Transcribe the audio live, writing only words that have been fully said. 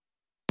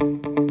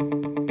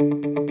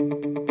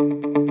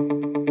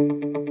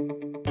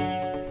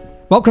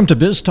Welcome to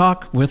Biz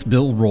Talk with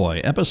Bill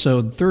Roy,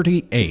 episode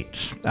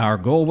 38. Our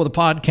goal with the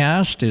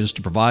podcast is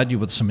to provide you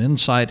with some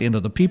insight into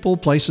the people,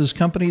 places,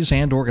 companies,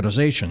 and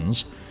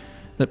organizations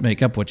that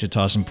make up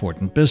Wichita's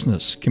important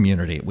business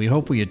community. We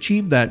hope we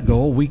achieve that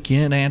goal week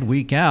in and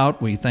week out.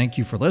 We thank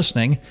you for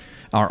listening.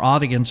 Our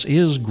audience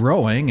is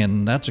growing,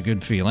 and that's a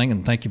good feeling,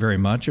 and thank you very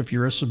much if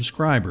you're a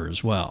subscriber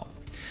as well.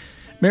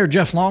 Mayor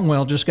Jeff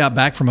Longwell just got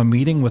back from a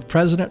meeting with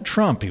President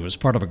Trump. He was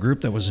part of a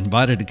group that was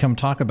invited to come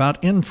talk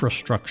about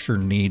infrastructure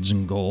needs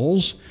and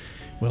goals.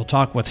 We'll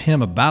talk with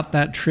him about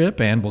that trip,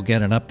 and we'll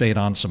get an update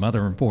on some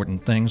other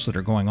important things that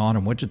are going on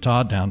in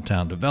Wichita,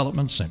 downtown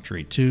development,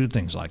 Century 2,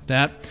 things like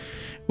that.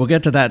 We'll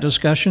get to that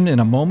discussion in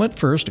a moment.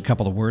 First, a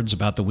couple of words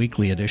about the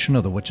weekly edition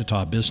of the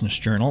Wichita Business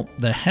Journal.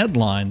 The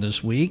headline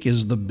this week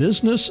is The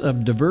Business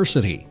of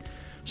Diversity,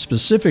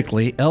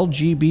 specifically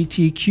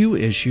LGBTQ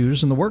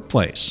issues in the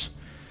workplace.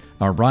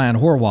 Our Brian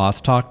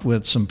Horwath talked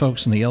with some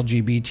folks in the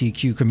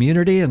LGBTQ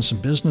community and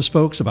some business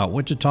folks about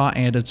Wichita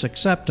and its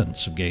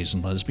acceptance of gays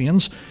and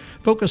lesbians,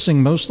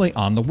 focusing mostly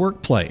on the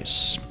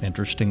workplace.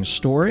 Interesting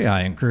story.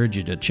 I encourage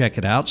you to check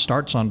it out.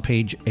 Starts on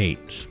page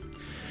 8.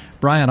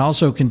 Brian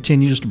also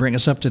continues to bring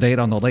us up to date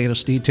on the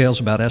latest details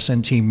about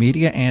SNT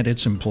Media and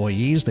its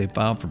employees. They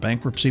filed for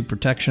bankruptcy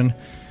protection.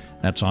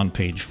 That's on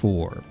page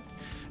 4.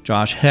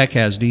 Josh Heck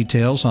has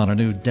details on a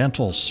new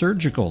dental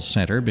surgical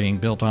center being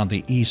built on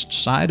the east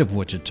side of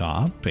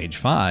Wichita, page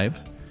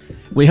 5.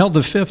 We held the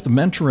 5th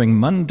Mentoring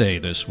Monday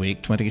this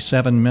week.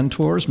 27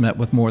 mentors met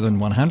with more than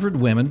 100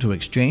 women to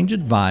exchange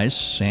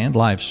advice and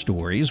life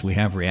stories. We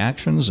have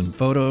reactions and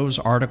photos,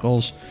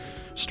 articles,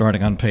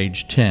 starting on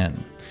page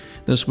 10.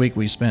 This week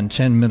we spend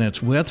 10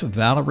 minutes with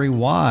Valerie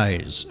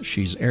Wise.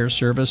 She's Air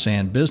Service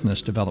and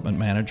Business Development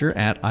Manager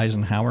at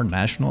Eisenhower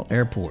National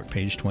Airport,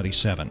 page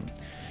 27.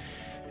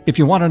 If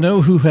you want to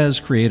know who has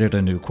created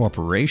a new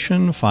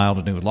corporation, filed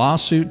a new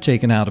lawsuit,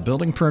 taken out a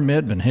building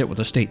permit, been hit with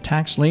a state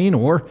tax lien,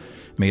 or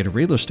made a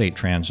real estate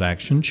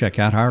transaction, check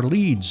out our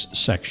leads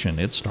section.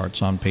 It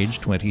starts on page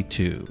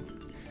 22.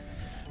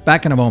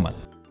 Back in a moment.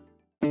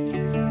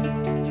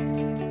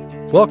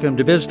 Welcome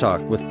to Biz Talk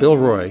with Bill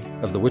Roy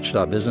of the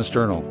Wichita Business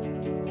Journal.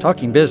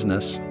 Talking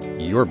business,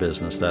 your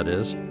business that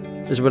is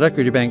what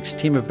Equity Bank's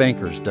team of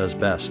bankers does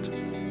best.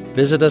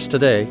 Visit us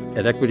today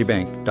at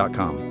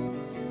equitybank.com.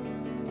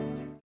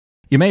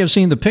 You may have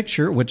seen the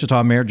picture,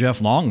 Wichita Mayor Jeff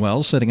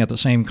Longwell sitting at the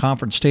same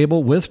conference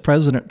table with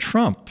President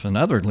Trump and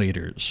other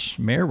leaders.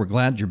 Mayor, we're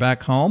glad you're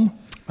back home.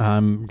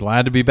 I'm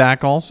glad to be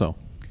back also.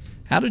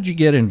 How did you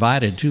get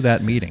invited to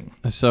that meeting?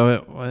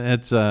 So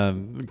it's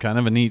kind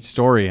of a neat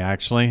story,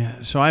 actually.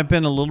 So I've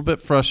been a little bit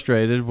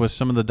frustrated with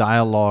some of the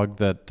dialogue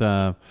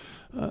that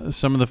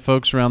some of the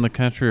folks around the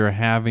country are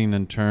having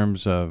in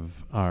terms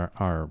of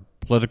our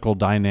political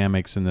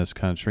dynamics in this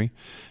country.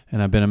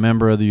 And I've been a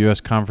member of the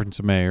U.S. Conference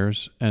of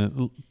Mayors,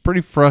 and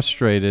pretty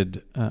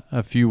frustrated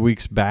a few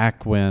weeks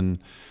back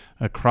when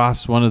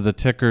across one of the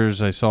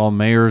tickers I saw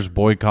mayors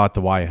boycott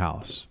the White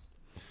House.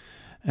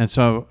 And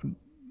so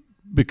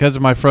because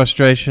of my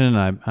frustration,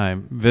 I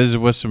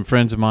visited with some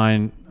friends of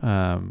mine.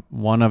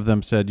 One of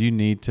them said, you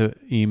need to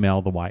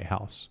email the White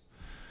House.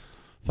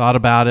 Thought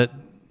about it,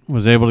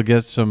 was able to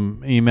get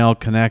some email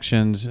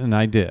connections, and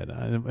I did.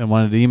 I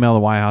wanted to email the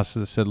White House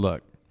and said,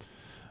 look,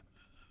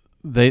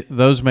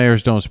 those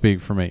mayors don't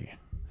speak for me.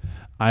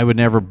 I would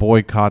never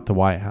boycott the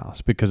White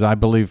House because I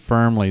believe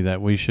firmly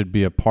that we should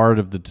be a part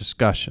of the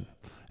discussion.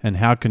 And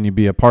how can you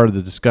be a part of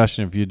the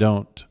discussion if you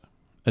don't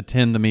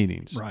attend the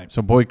meetings? Right.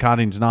 So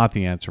boycotting is not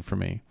the answer for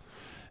me.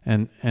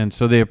 And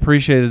so they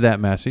appreciated that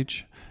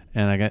message.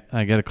 And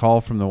I get a call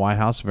from the White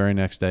House the very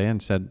next day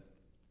and said,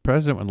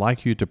 President would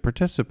like you to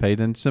participate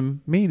in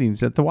some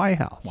meetings at the White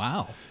House.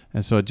 Wow.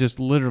 And so it just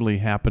literally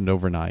happened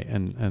overnight.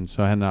 And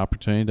so I had an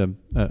opportunity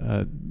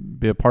to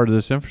be a part of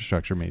this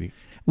infrastructure meeting.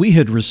 We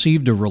had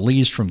received a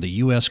release from the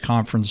U.S.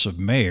 Conference of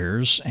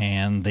Mayors,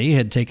 and they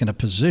had taken a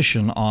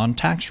position on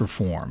tax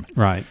reform.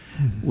 Right.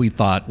 We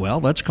thought,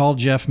 well, let's call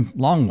Jeff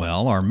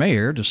Longwell, our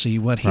mayor, to see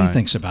what he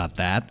thinks about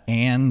that.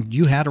 And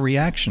you had a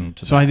reaction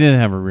to that. So I did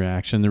have a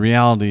reaction. The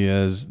reality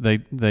is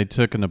they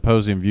took an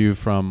opposing view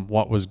from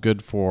what was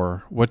good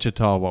for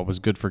Wichita, what was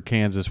good for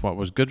Kansas, what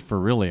was good for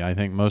really, I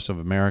think, most of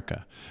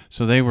America.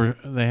 So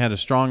they had a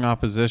strong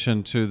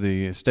opposition to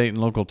the state and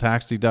local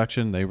tax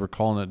deduction. They were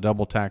calling it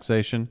double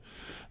taxation.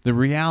 The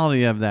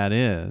reality of that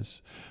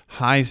is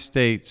high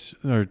states,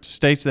 or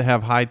states that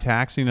have high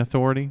taxing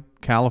authority,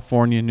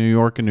 California, New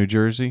York, and New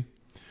Jersey,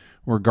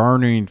 were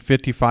garnering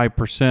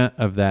 55%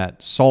 of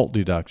that SALT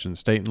deduction,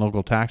 state and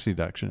local tax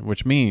deduction,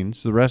 which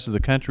means the rest of the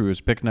country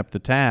was picking up the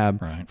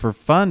tab for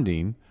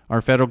funding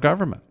our federal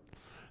government.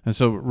 And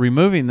so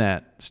removing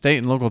that state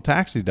and local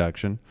tax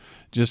deduction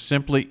just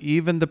simply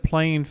evened the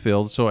playing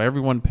field so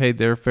everyone paid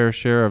their fair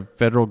share of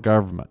federal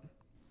government.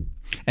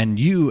 And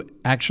you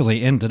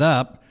actually ended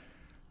up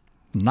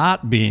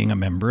not being a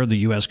member of the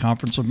U.S.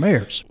 Conference of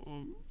Mayors.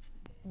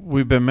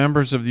 We've been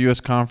members of the U.S.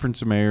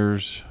 Conference of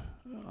Mayors.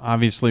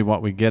 Obviously,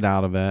 what we get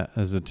out of it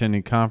is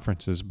attending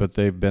conferences, but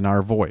they've been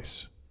our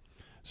voice.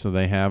 So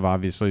they have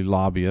obviously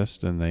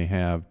lobbyists, and they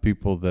have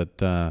people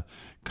that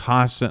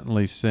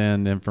constantly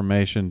send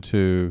information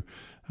to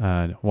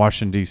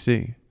Washington,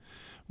 D.C.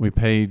 We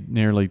paid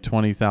nearly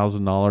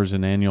 $20,000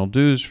 in annual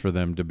dues for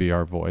them to be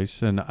our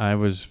voice, and I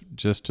was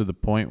just to the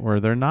point where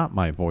they're not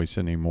my voice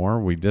anymore.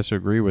 We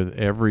disagree with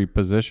every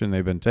position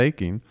they've been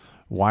taking.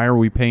 Why are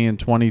we paying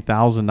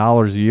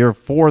 $20,000 a year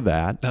for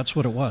that? That's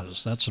what it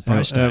was. That's the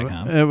price tag,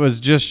 huh? It was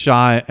just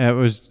shy. It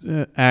was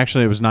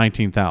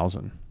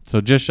 $19,000. So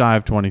just shy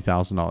of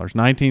 $20,000.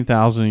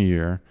 $19,000 a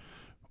year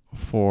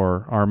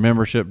for our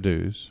membership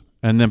dues,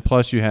 and then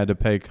plus you had to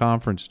pay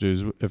conference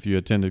dues if you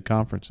attended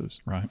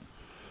conferences. Right.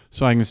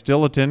 So I can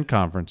still attend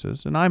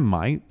conferences, and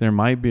there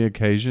might be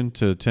occasion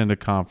to attend a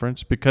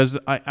conference because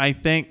I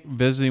think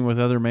visiting with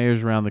other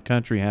mayors around the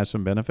country has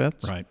some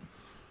benefits. Right.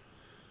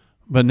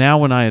 But now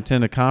when I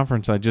attend a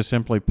conference, I just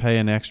simply pay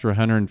an extra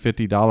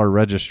 $150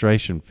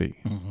 registration fee.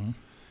 Mm-hmm.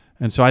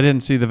 And so I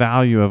didn't see the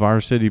value of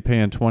our city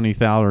paying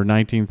 $20,000 or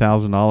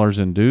 $19,000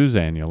 in dues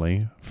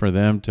annually for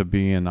them to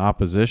be in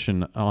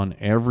opposition on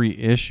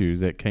every issue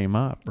that came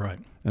up. Right.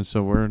 And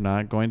so we're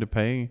not going to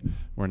pay.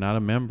 We're not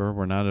a member.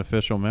 We're not an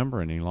official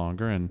member any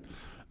longer. And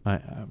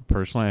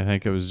personally, I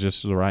think it was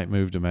just the right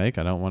move to make.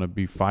 I don't want to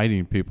be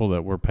fighting people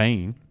that we're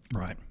paying.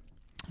 Right.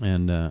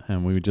 And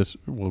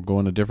we'll go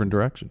in a different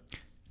direction.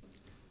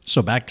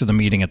 So back to the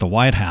meeting at the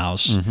White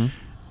House. Mm-hmm.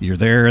 You're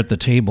there at the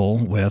table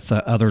with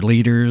other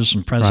leaders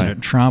and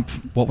President Trump.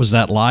 What was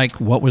that like?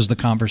 What was the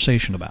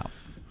conversation about?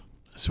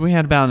 So we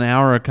had about an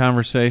hour of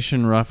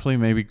conversation, roughly,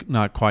 maybe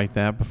not quite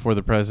that, before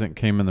the president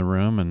came in the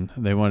room, and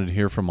they wanted to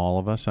hear from all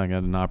of us. I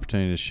got an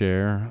opportunity to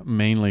share,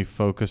 mainly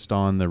focused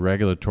on the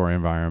regulatory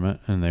environment,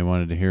 and they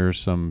wanted to hear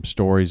some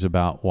stories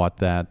about what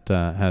that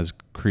has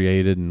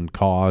created and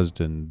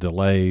caused, and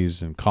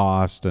delays and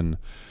cost, and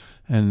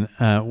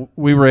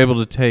we were able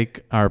to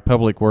take our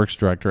public works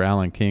director,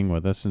 Alan King,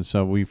 with us, and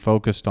so we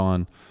focused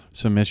on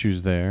some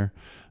issues there.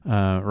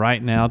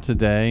 Right now,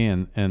 today,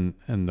 and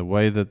the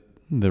way that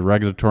the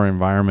regulatory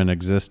environment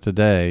exists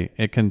today,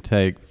 it can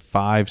take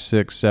 5,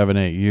 6, 7,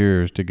 8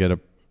 years to get a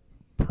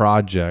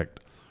project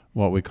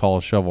what we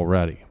call shovel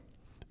ready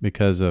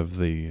because of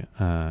the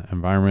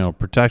Environmental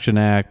Protection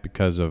Act,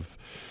 because of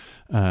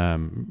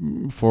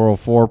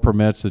 404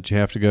 permits that you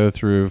have to go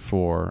through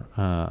for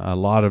a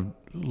lot of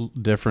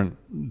different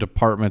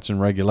departments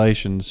and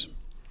regulations.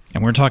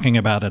 And we're talking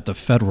about at the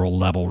federal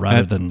level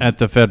rather than at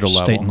the federal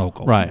level, state and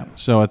local. Right. Yeah.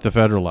 So at the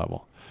federal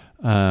level.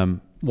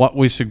 What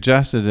we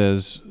suggested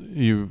is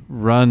you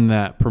run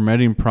that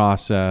permitting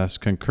process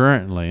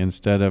concurrently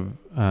instead of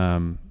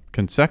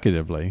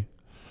consecutively.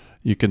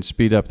 You can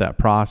speed up that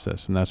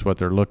process, and that's what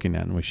they're looking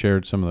at, and we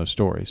shared some of those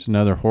stories.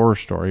 Another horror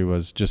story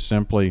was just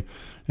simply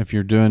if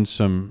you're doing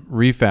some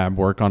refab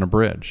work on a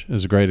bridge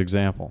is a great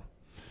example.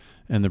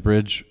 And the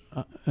bridge,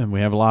 and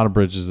we have a lot of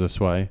bridges this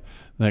way,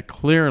 that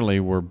clearly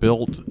were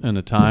built in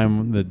a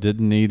time that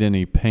didn't need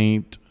any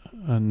paint,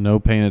 no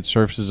painted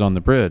surfaces on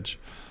the bridge.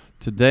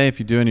 Today, if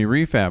you do any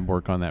refab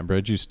work on that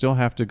bridge, you still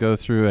have to go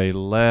through a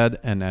lead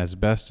and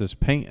asbestos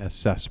paint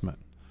assessment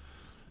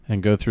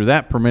and go through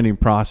that permitting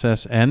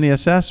process and the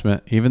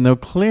assessment, even though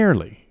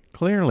clearly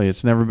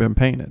it's never been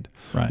painted.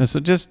 Right. And so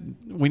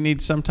we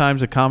need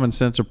sometimes a common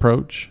sense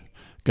approach.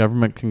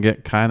 Government can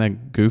get kind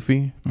of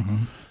goofy.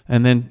 Mm-hmm.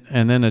 And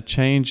then a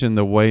change in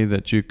the way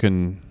that you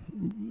can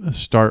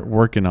start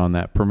working on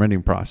that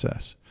permitting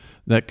process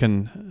that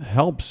can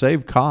help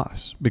save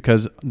costs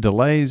because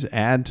delays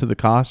add to the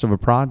cost of a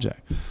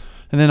project.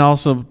 And then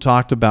also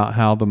talked about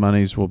how the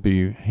monies will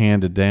be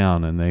handed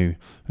down, and they,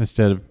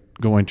 instead of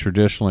going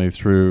traditionally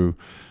through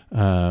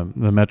the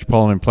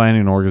metropolitan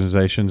planning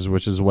organizations,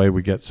 which is the way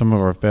we get some of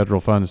our federal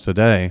funds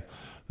today,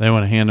 they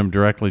want to hand them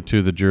directly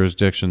to the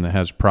jurisdiction that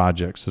has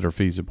projects that are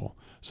feasible.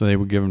 So they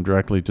would give them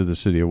directly to the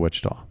city of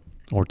Wichita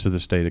or to the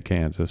state of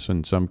Kansas,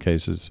 in some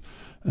cases,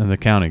 and the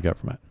county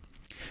government.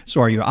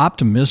 So are you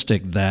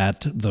optimistic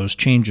that those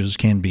changes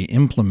can be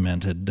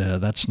implemented?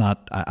 That's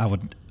not, I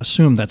would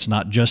assume that's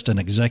not just an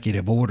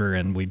executive order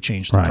and we've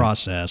changed the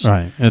process.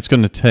 Right. It's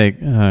going to take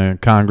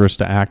Congress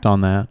to act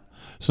on that.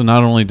 So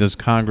not only does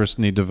Congress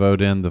need to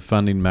vote in the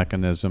funding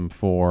mechanism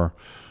for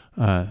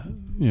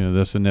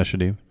this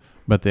initiative,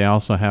 but they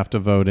also have to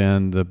vote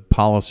in the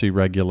policy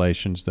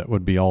regulations that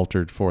would be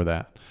altered for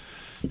that.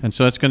 And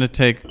so it's going to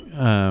take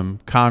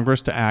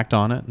Congress to act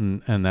on it,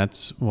 and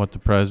that's what the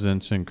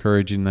president's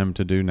encouraging them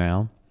to do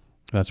now.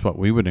 That's what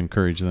we would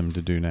encourage them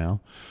to do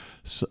now.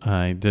 So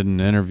I did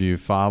an interview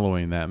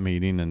following that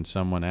meeting, and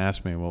someone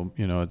asked me, well,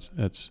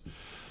 it's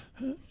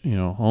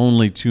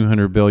only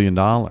 $200 billion.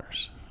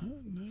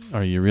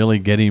 Are you really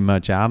getting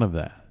much out of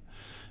that?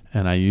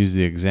 And I used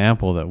the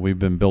example that we've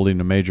been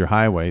building a major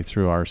highway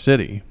through our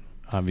city,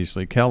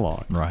 obviously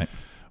Kellogg, right,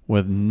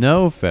 with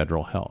no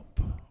federal help.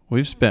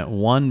 We've spent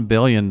 $1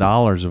 billion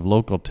of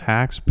local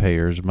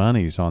taxpayers'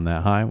 monies on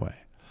that highway.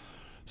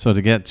 So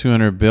to get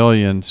 $200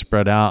 billion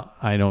spread out,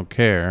 I don't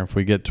care if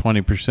we get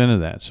 20% of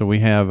that. So we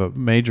have a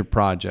major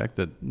project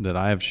that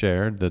I have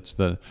shared. That's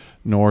the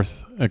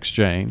North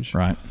Exchange.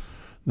 Right.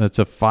 That's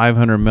a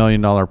 $500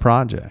 million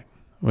project.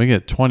 we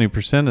get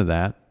 20% of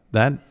that.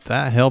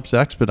 That helps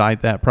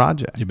expedite that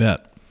project. You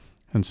bet.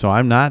 And so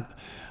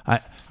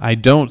I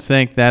don't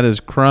think that is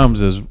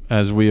crumbs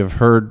as we have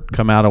heard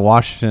come out of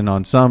Washington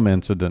on some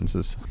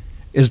incidences.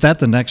 Is that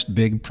the next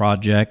big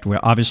project? Where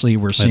obviously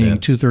we're seeing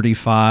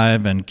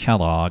 235 and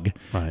Kellogg,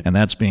 right, and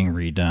that's being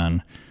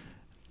redone.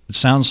 It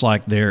sounds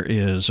like there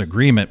is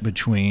agreement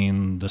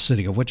between the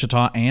city of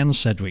Wichita and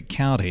Sedgwick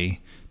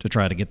County to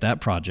try to get that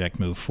project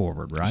moved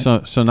forward, right?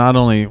 So not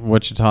only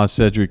Wichita,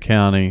 Sedgwick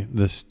County,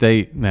 the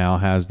state now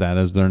has that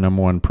as their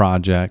number one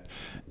project,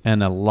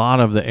 and a lot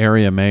of the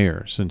area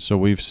mayors. And so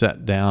we've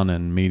sat down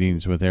in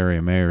meetings with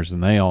area mayors,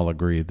 and they all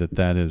agree that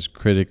that is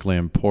critically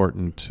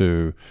important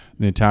to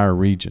the entire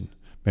region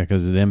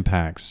because it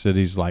impacts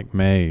cities like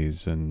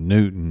Mays and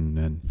Newton.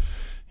 And,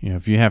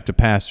 if you have to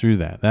pass through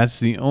that, that's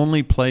the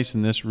only place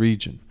in this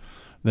region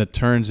that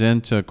turns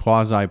into a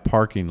quasi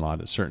parking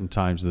lot at certain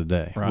times of the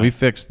day. Right. We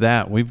fixed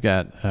that. We've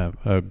got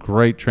a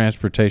great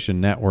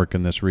transportation network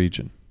in this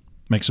region.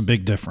 Makes a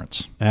big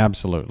difference.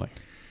 Absolutely.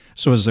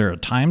 So is there a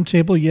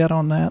timetable yet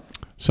on that?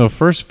 So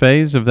first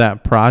phase of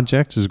that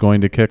project is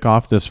going to kick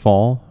off this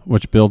fall,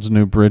 which builds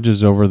new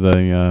bridges over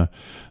the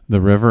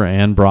river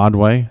and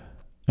Broadway.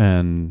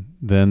 And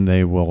then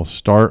they will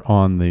start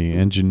on the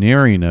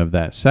engineering of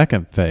that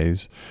second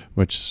phase,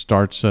 which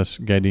starts us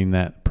getting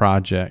that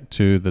project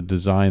to the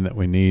design that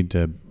we need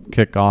to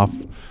kick off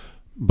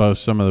both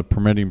some of the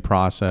permitting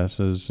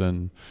processes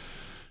and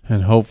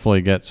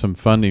hopefully get some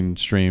funding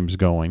streams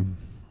going.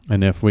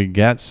 And if we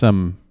get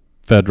some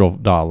federal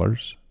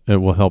dollars, it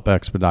will help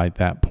expedite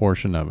that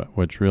portion of it,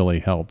 which really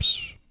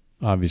helps,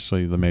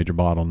 obviously, the major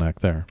bottleneck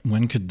there.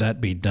 When could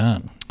that be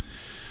done?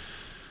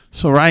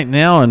 So right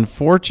now,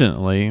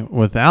 unfortunately,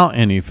 without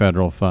any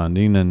federal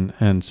funding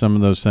and some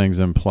of those things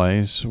in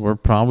place, we're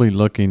probably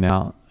looking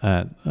out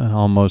at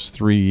almost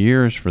 3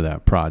 years for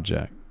that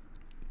project.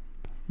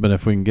 But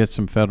if we can get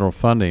some federal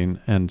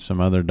funding and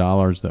some other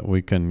dollars that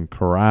we can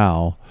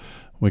corral,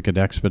 we could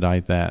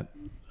expedite that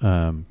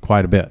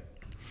quite a bit.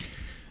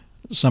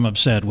 Some have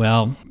said,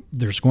 well,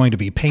 there's going to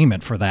be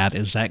payment for that.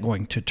 Is that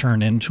going to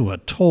turn into a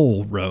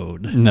toll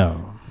road?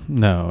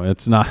 No,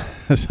 it's not.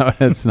 So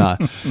it's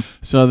not.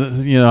 So,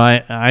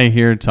 I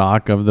hear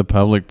talk of the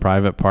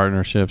public-private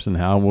partnerships and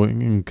how we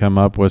can come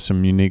up with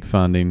some unique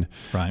funding.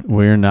 Right.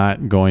 We're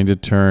not going to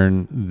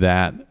turn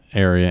that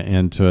area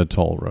into a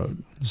toll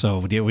road.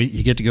 So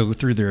you get to go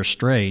through there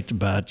straight,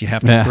 but you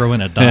have to throw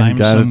in a dime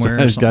somewhere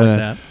or something like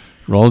that.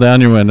 Roll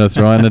down your window,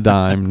 throw in a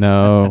dime.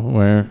 No,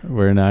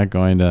 we're not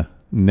going to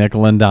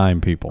nickel and dime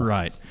people.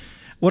 Right.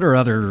 What are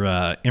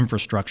other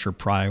infrastructure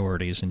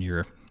priorities in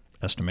your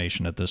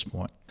estimation at this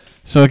point?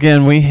 So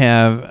again, we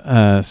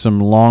have some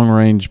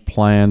long-range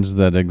plans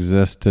that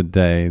exist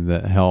today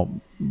that help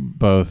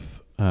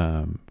both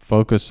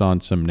focus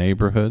on some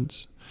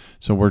neighborhoods.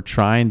 So we're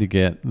trying to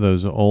get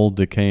those old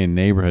decaying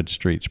neighborhood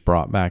streets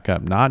brought back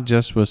up, not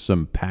just with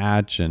some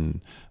patch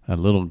and a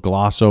little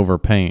gloss over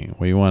paint.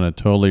 We want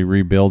to totally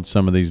rebuild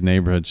some of these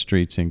neighborhood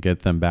streets and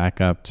get them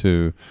back up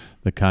to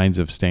the kinds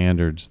of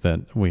standards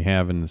that we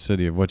have in the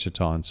city of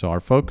Wichita. And so our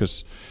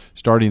focus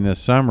starting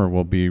this summer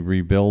will be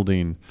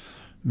rebuilding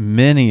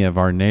many of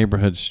our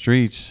neighborhood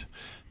streets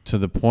to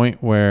the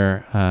point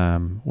where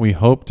we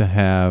hope to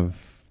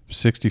have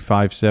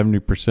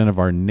 65-70% of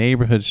our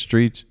neighborhood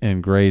streets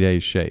in grade A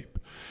shape.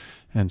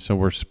 And so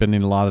we're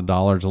spending a lot of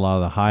dollars. A lot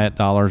of the Hyatt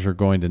dollars are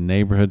going to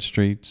neighborhood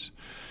streets.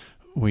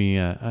 We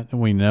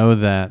know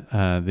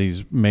that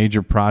these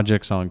major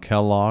projects on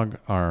Kellogg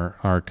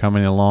are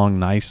coming along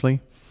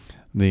nicely.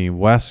 The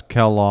West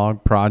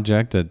Kellogg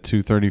project at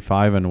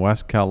 235 and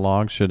West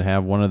Kellogg should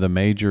have one of the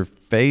major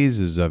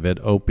phases of it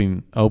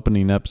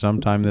opening up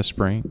sometime this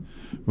spring,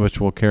 which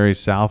will carry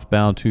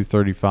southbound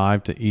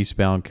 235 to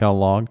eastbound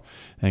Kellogg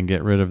and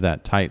get rid of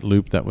that tight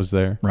loop that was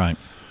there. Right.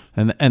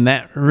 And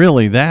that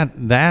really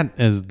that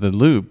is the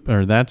loop,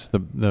 or that's the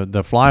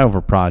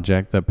flyover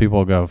project that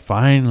people go,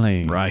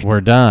 finally, right,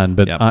 we're done,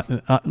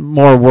 but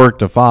more work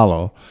to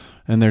follow.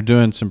 And they're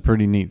doing some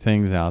pretty neat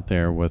things out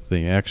there with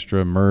the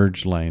extra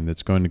merge lane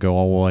that's going to go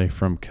all the way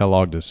from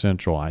Kellogg to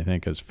Central. I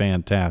think is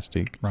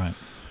fantastic. Right.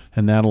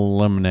 And that'll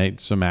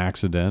eliminate some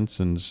accidents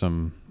and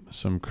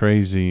some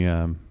crazy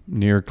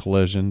near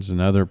collisions and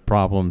other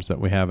problems that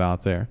we have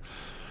out there.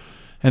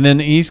 And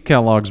then East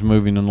Kellogg's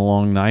moving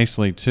along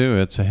nicely too.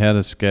 It's ahead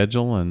of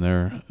schedule, and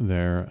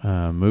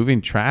they're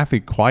moving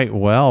traffic quite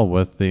well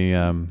with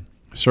the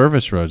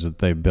service roads that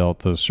they built.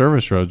 Those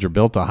service roads are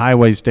built to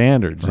highway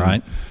standards,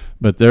 right?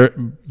 But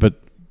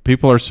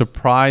people are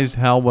surprised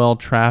how well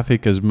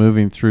traffic is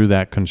moving through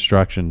that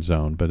construction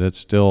zone. But it's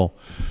still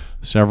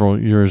several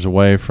years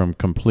away from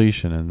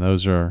completion, and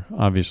those are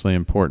obviously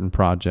important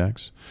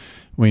projects.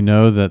 We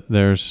know that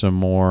there's some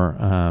more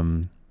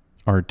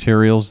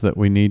arterials that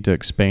we need to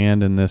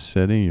expand in this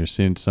city. You're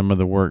seeing some of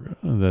the work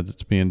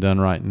that's being done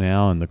right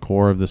now in the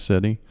core of the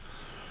city.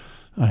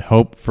 I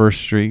hope First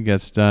Street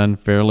gets done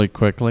fairly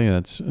quickly.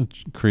 It's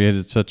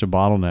created such a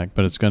bottleneck,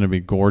 but it's going to be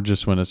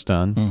gorgeous when it's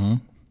done. Mm-hmm.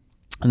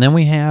 And then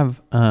we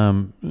have,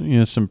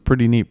 some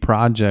pretty neat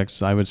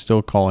projects I would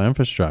still call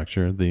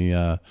infrastructure.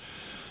 The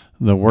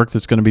work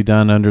that's going to be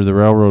done under the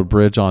railroad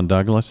bridge on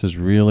Douglas is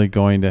really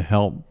going to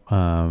help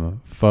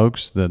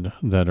folks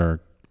that are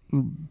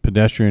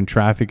pedestrian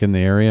traffic in the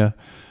area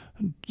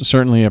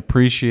certainly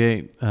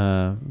appreciate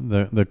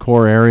the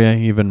core area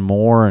even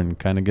more, and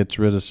kind of gets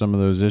rid of some of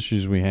those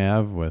issues we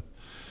have with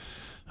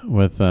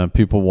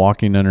people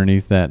walking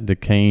underneath that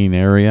decaying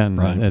area, and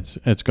right.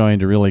 It's going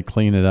to really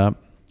clean it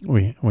up.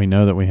 We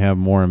know that we have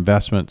more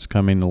investments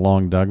coming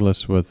along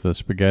Douglas with the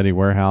spaghetti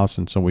warehouse,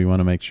 and so we want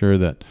to make sure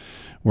that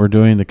we're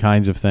doing the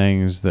kinds of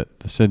things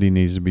that the city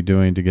needs to be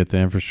doing to get the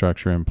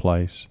infrastructure in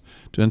place.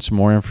 Doing some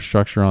more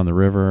infrastructure on the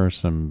river,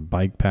 some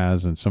bike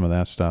paths and some of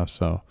that stuff.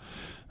 So,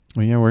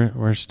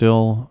 we're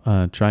still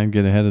trying to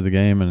get ahead of the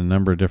game in a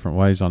number of different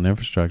ways on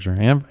infrastructure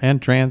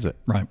and transit.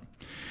 Right.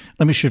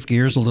 Let me shift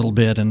gears a little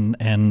bit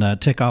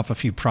and tick off a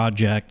few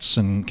projects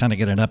and kind of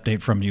get an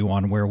update from you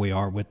on where we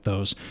are with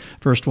those.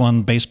 First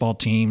one, baseball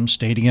team,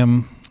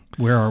 stadium.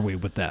 Where are we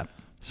with that?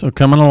 So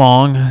coming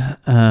along,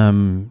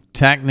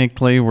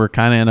 technically we're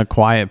kind of in a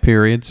quiet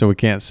period, so we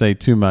can't say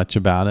too much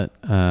about it.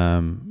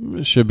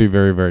 It should be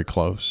very, very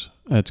close.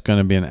 It's going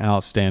to be an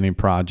outstanding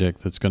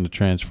project that's going to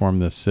transform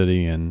this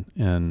city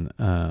in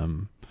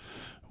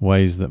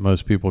ways that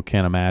most people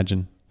can't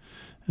imagine.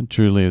 It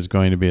truly is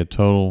going to be a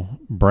total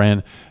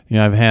brand.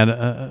 I've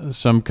had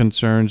some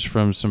concerns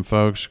from some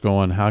folks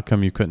going, how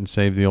come you couldn't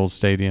save the old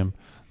stadium?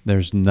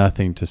 There's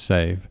nothing to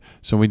save.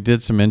 So we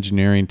did some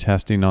engineering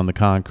testing on the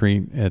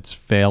concrete. It's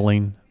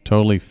failing,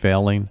 totally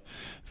failing. In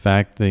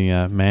fact,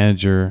 the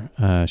manager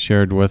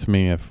shared with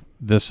me, if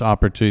this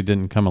opportunity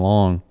didn't come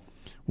along,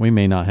 we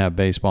may not have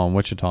baseball in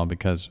Wichita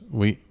because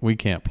we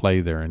can't play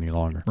there any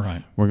longer.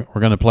 Right. We're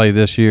going to play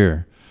this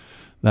year.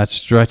 That's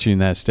stretching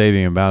that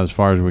stadium about as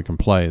far as we can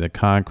play. The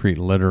concrete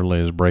literally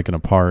is breaking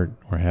apart.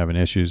 We're having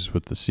issues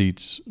with the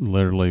seats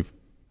literally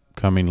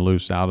coming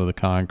loose out of the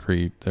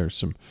concrete. There's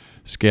some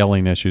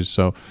scaling issues.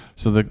 So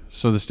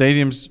the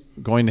stadium's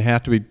going to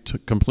have to be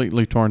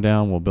completely torn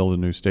down. We'll build a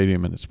new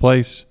stadium in its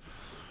place.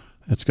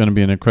 It's going to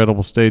be an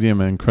incredible stadium,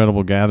 an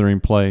incredible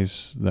gathering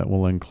place that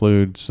will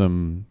include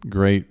some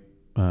great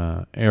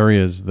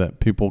areas that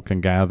people can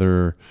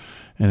gather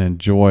and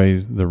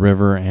enjoy the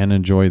river and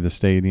enjoy the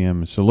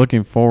stadium. So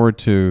looking forward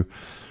to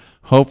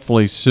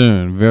hopefully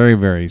soon, very,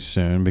 very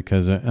soon,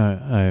 because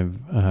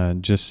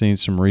I've just seen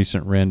some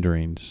recent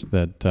renderings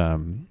that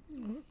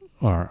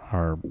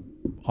are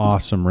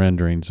awesome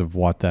renderings of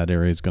what that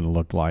area is going to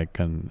look like.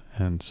 And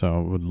so I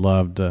would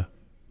love to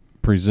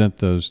present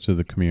those to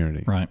the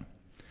community. Right.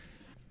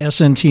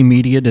 SNT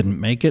Media didn't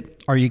make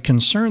it. Are you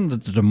concerned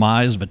that the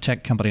demise of a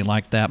tech company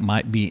like that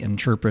might be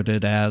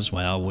interpreted as,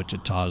 well,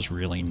 Wichita's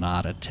really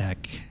not a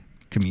tech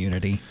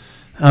community?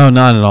 Oh,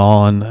 not at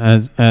all. And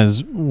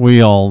as we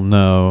all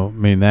know, I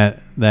mean, that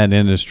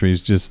industry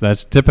is just,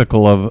 that's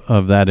typical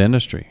of that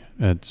industry.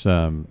 It's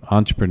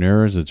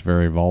entrepreneurs. It's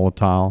very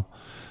volatile.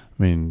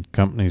 I mean,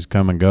 companies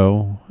come and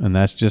go, and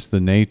that's just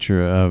the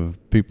nature of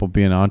people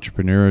being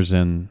entrepreneurs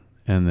in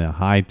the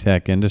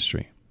high-tech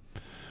industry.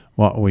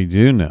 What we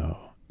do know,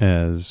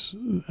 as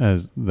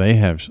they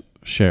have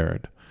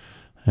shared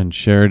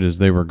as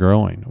they were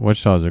growing,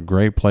 Wichita is a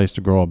great place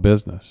to grow a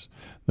business.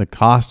 The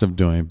cost of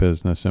doing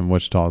business in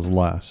Wichita is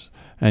less.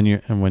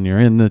 And when you're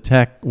in the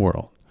tech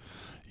world,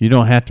 you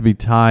don't have to be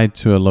tied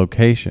to a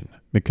location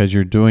because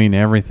you're doing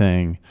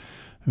everything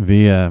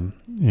via,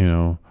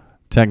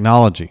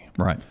 technology.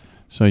 Right.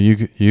 So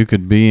you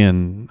could be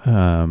in,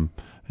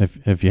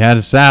 if you had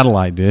a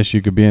satellite dish,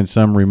 you could be in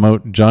some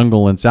remote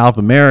jungle in South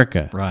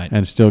America, right,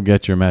 and still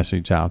get your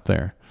message out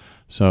there.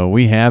 So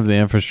we have the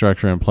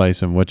infrastructure in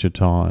place in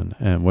Wichita,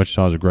 and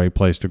Wichita is a great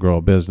place to grow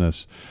a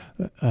business.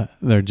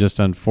 They're just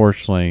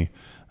unfortunately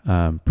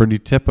pretty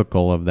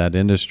typical of that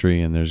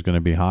industry, and there's going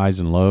to be highs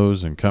and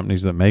lows and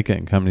companies that make it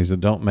and companies that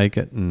don't make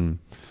it, and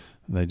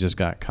they just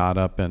got caught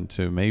up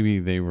into, maybe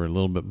they were a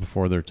little bit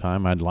before their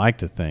time. I'd like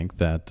to think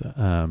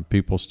that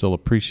people still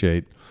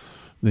appreciate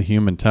the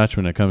human touch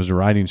when it comes to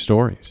writing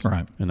stories.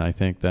 Right. And I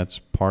think that's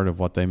part of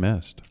what they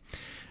missed.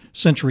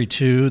 Century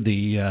 2,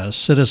 the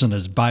Citizen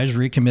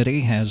Advisory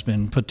Committee has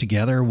been put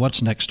together. What's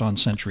next on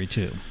Century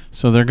 2?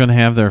 So they're going to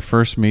have their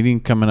first meeting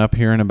coming up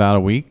here in about a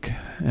week,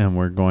 and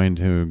we're going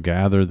to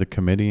gather the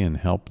committee and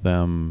help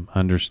them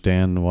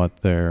understand what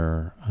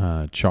their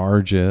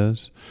charge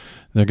is.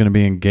 They're going to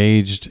be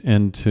engaged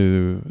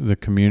into the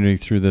community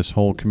through this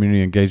whole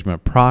community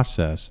engagement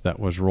process that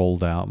was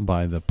rolled out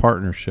by the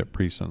partnership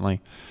recently.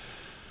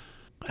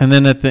 And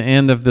then at the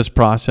end of this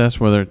process,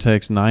 whether it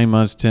takes 9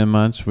 months, 10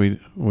 months,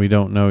 we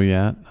don't know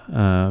yet.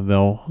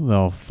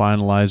 They'll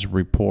finalize a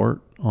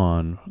report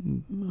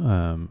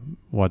on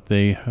what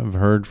they have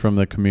heard from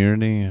the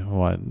community,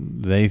 what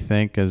they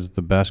think is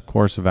the best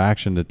course of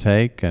action to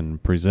take,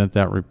 and present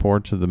that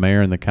report to the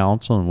mayor and the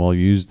council. And we'll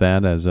use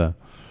that as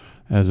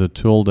a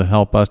tool to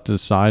help us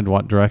decide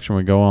what direction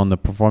we go on the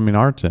performing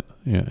arts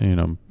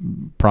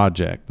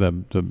project,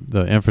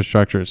 the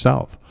infrastructure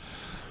itself.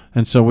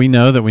 And so we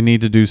know that we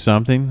need to do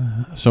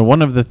something. So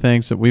one of the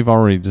things that we've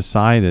already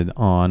decided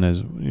on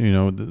is,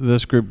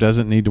 this group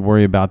doesn't need to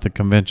worry about the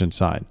convention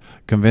side.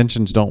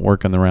 Conventions don't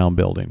work in the round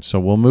building. So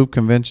we'll move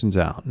conventions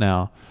out.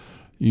 Now,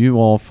 you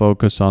all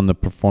focus on the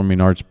performing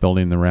arts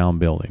building, the round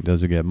building.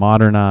 Does it get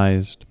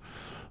modernized?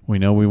 We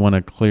know we want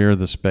to clear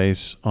the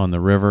space on the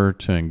river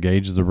to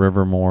engage the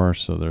river more.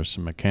 So there's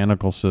some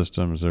mechanical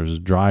systems. There's a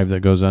drive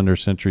that goes under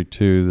Century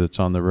 2 that's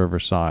on the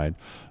riverside.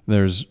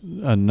 There's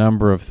a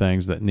number of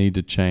things that need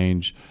to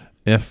change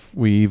if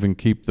we even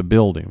keep the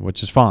building,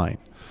 which is fine.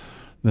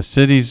 The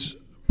city's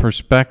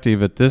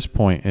perspective at this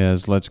point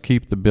is let's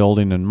keep the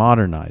building and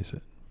modernize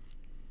it.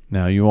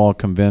 Now, you all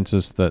convince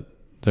us that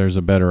there's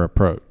a better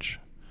approach.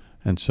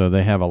 And so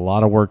they have a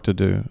lot of work to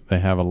do. They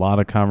have a lot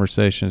of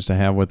conversations to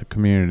have with the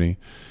community.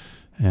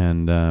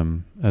 And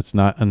that's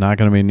not going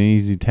to be an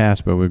easy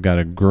task, but we've got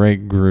a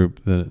great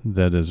group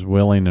that is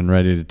willing and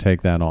ready to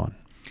take that on.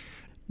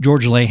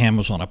 George Laham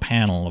was on a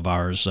panel of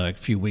ours a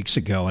few weeks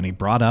ago, and he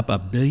brought up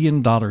 $1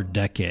 billion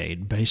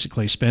decade,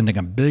 basically spending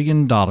 $1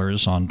 billion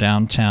on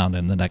downtown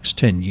in the next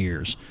 10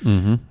 years.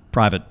 Mm-hmm.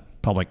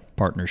 Private-public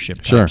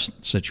partnership type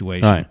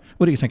situation. Right.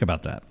 What do you think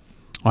about that?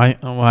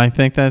 I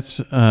think that's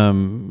a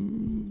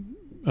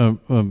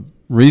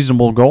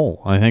reasonable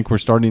goal. I think we're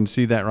starting to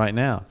see that right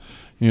now.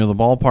 The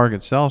ballpark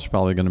itself is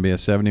probably going to be a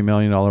 $70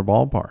 million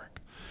ballpark.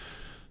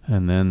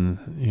 And then,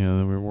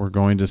 we're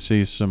going to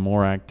see some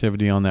more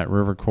activity on that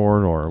river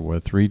corridor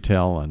with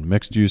retail and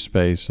mixed-use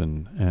space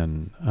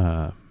and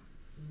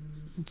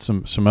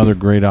some other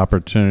great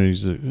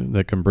opportunities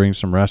that can bring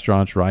some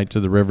restaurants right to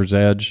the river's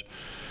edge.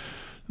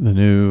 The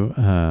new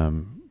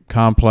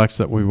complex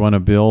that we want to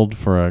build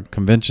for a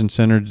convention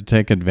center to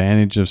take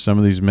advantage of some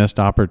of these missed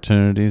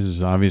opportunities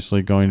is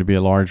obviously going to be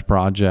a large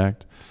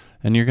project.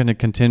 And you're going to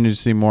continue to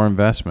see more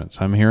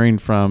investments. I'm hearing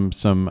from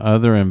some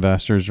other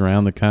investors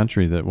around the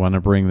country that want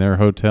to bring their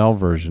hotel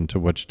version to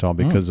Wichita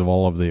because of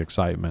all of the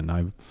excitement.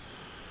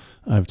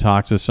 I've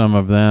talked to some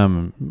of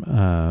them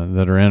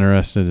that are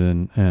interested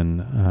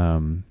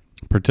in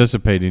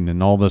participating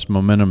in all this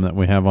momentum that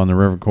we have on the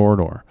river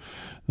corridor.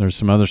 There's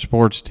some other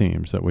sports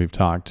teams that we've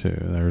talked to.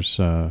 There's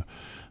a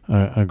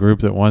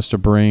group that wants to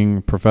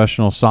bring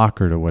professional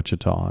soccer to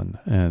Wichita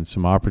and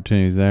some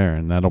opportunities there,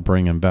 and that'll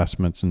bring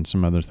investments and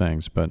some other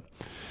things. But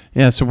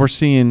yeah, so we're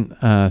seeing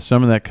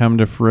some of that come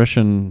to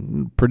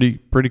fruition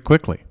pretty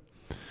quickly,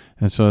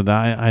 and so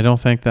I don't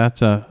think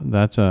that's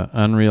a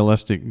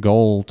unrealistic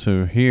goal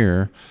to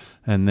hear.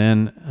 And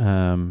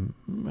then,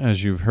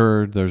 as you've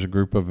heard, there's a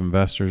group of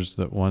investors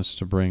that wants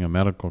to bring a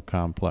medical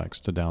complex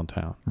to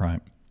downtown.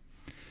 Right.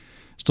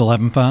 Still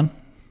having fun?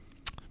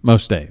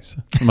 Most days.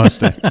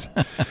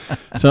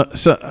 So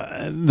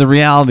the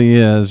reality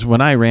is,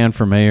 when I ran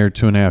for mayor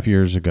 2.5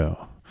 years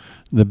ago,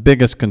 the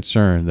biggest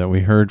concern that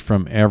we heard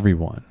from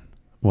everyone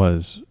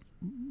was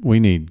we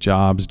need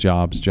jobs.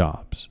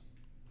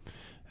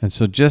 And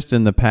so just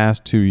in the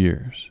past 2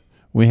 years,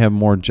 we have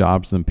more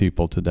jobs than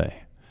people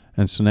today.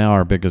 And so now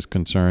our biggest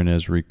concern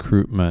is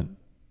recruitment,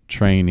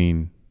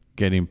 training,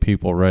 getting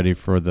people ready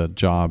for the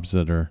jobs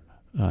that are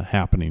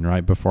happening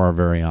right before our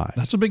very eyes.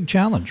 That's a big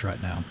challenge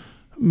right now.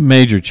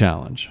 Major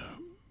challenge,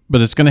 but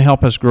it's going to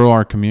help us grow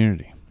our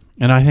community.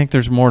 And I think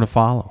there's more to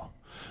follow.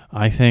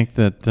 I think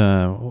that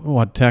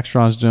what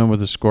Textron's doing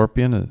with the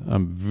Scorpion,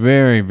 I'm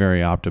very,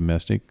 very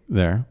optimistic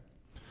there,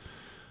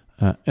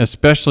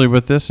 especially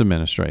with this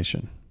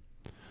administration.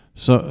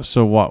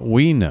 So what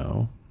we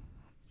know,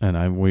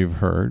 and we've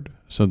heard,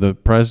 so the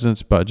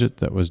president's budget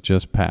that was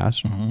just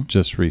passed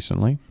just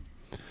recently,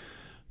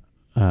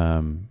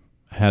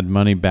 had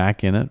money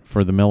back in it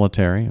for the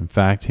military. In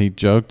fact, he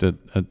joked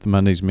at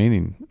Monday's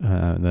meeting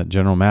that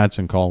General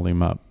Madsen called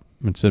him up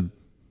and said,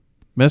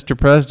 "Mr.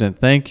 President,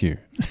 thank you.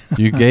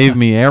 You gave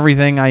me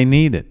everything I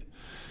needed."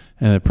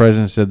 And the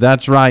president said,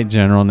 "That's right,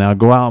 General. Now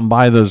go out and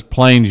buy those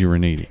planes you were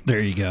needing. There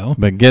you go.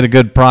 But get a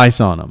good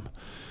price on them."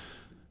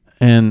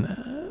 And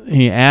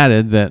he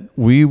added that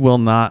we will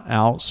not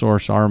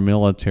outsource our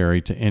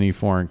military to any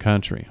foreign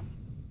country.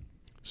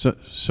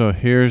 So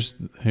here's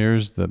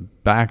the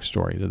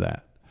backstory to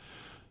that.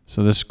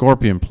 So the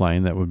Scorpion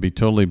plane that would be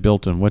totally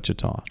built in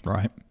Wichita,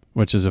 right,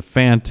 which is a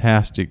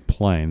fantastic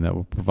plane that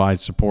will provide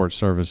support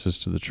services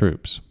to the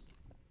troops,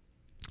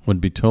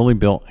 would be totally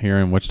built here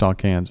in Wichita,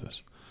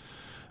 Kansas.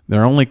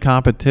 Their only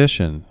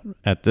competition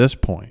at this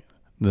point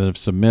that have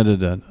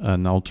submitted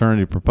an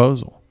alternative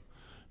proposal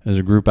is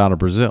a group out of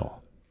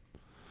Brazil.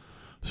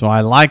 So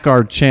I like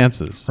our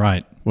chances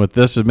with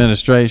this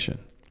administration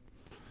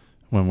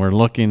when we're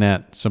looking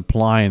at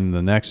supplying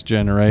the next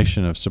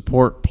generation of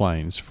support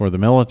planes for the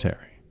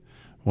military,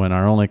 when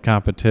our only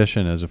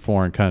competition is a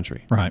foreign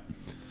country. Right.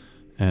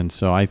 And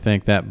so I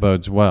think that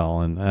bodes well,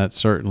 and that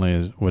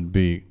certainly would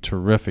be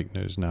terrific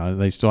news. Now,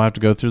 they still have to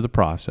go through the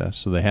process,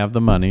 so they have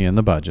the money in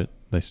the budget.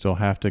 They still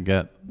have to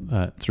get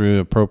through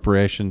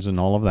appropriations and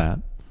all of that.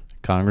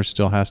 Congress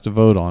still has to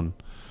vote on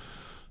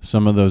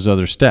some of those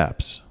other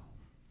steps.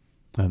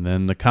 And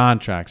then the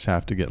contracts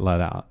have to get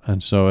let out.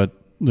 And so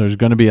there's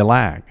going to be a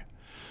lag.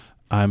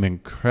 I'm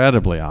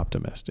incredibly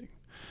optimistic.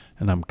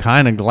 And I'm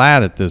kind of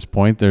glad at this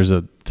point there's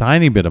a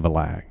tiny bit of a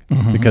lag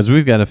because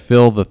we've got to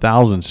fill the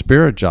 1,000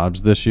 spirit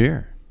jobs this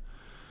year.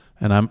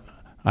 And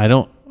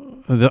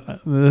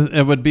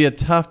it would be a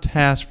tough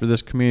task for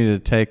this community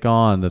to take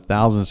on the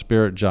 1,000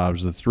 spirit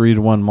jobs, the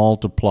 3-to-1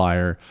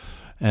 multiplier,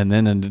 and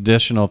then an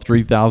additional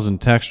 3,000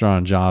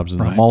 Textron jobs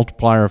and the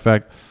multiplier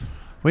effect.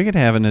 We could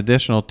have an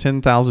additional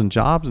 10,000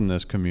 jobs in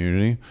this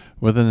community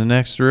within the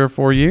next 3 or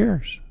 4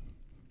 years.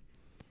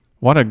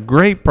 What a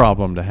great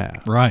problem to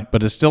have. Right.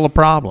 But it's still a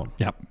problem.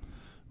 Yep.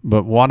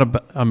 But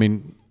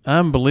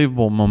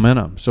unbelievable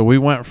momentum. So we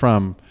went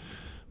from,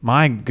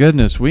 my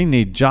goodness, we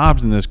need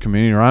jobs in this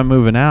community or I'm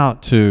moving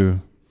out,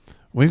 to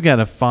we've got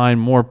to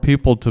find more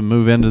people to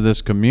move into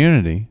this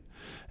community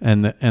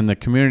and the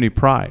community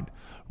pride.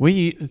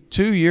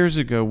 2 years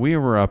ago, we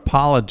were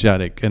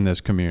apologetic in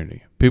this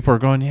community. People are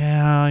going,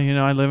 yeah,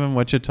 I live in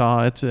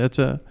Wichita. It's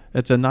a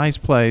nice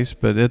place,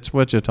 but it's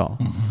Wichita.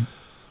 Mm-hmm.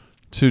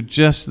 To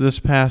just this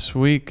past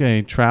week,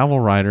 a travel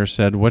writer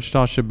said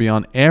Wichita should be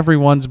on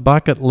everyone's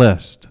bucket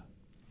list.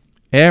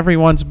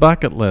 Everyone's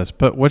bucket list.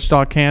 Put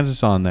Wichita,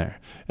 Kansas on there.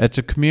 It's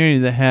a community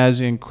that has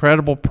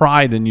incredible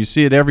pride, and you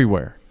see it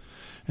everywhere.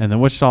 And the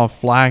Wichita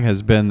flag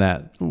has been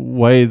that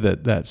way,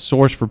 that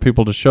source for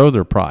people to show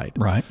their pride.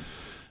 Right.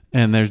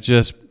 And there's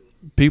just,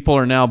 people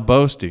are now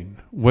boasting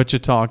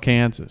Wichita,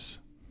 Kansas.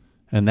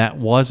 And that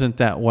wasn't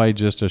that way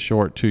just a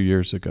short 2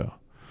 years ago.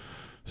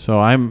 So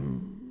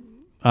I'm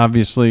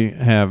obviously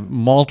have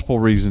multiple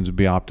reasons to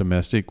be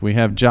optimistic. We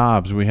have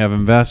jobs, we have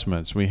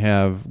investments, we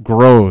have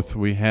growth,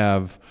 we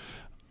have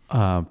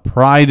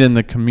pride in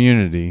the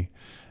community,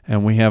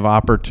 and we have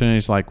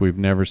opportunities like we've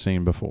never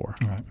seen before.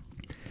 Right.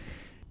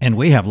 And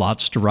we have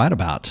lots to write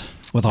about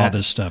with all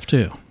this stuff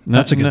too.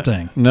 That's a good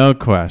thing. No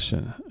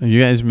question. You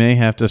guys may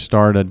have to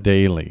start a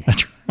daily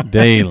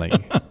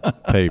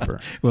paper.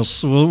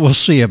 We'll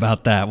see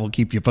about that. We'll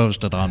keep you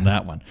posted on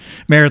that one.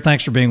 Mayor,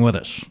 thanks for being with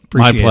us.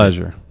 Appreciate My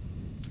pleasure. It.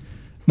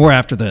 More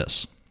after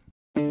this.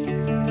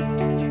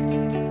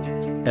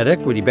 At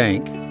Equity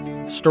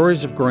Bank,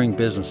 stories of growing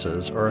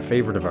businesses are a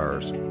favorite of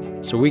ours,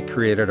 so we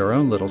created our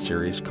own little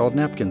series called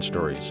Napkin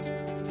Stories.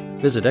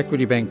 Visit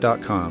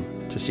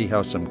equitybank.com to see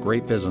how some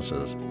great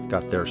businesses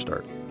got their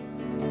start.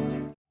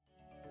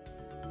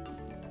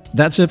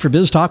 That's it for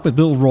Biz Talk with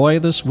Bill Roy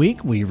this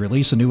week. We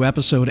release a new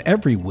episode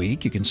every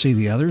week. You can see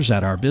the others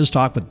at our Biz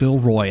Talk with Bill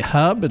Roy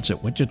hub. It's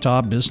at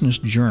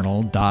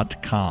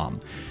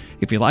wichitabusinessjournal.com.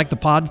 If you like the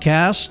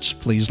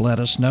podcast, please let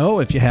us know.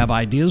 If you have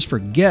ideas for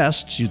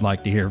guests you'd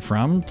like to hear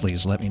from,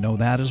 please let me know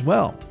that as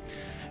well.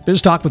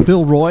 Biz Talk with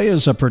Bill Roy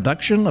is a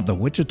production of the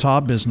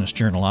Wichita Business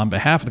Journal. On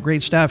behalf of the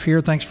great staff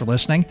here, thanks for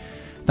listening.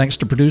 Thanks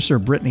to producer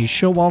Brittany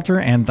Showalter,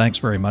 and thanks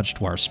very much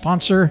to our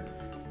sponsor,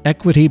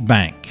 Equity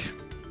Bank.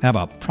 Have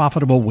a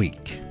profitable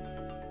week.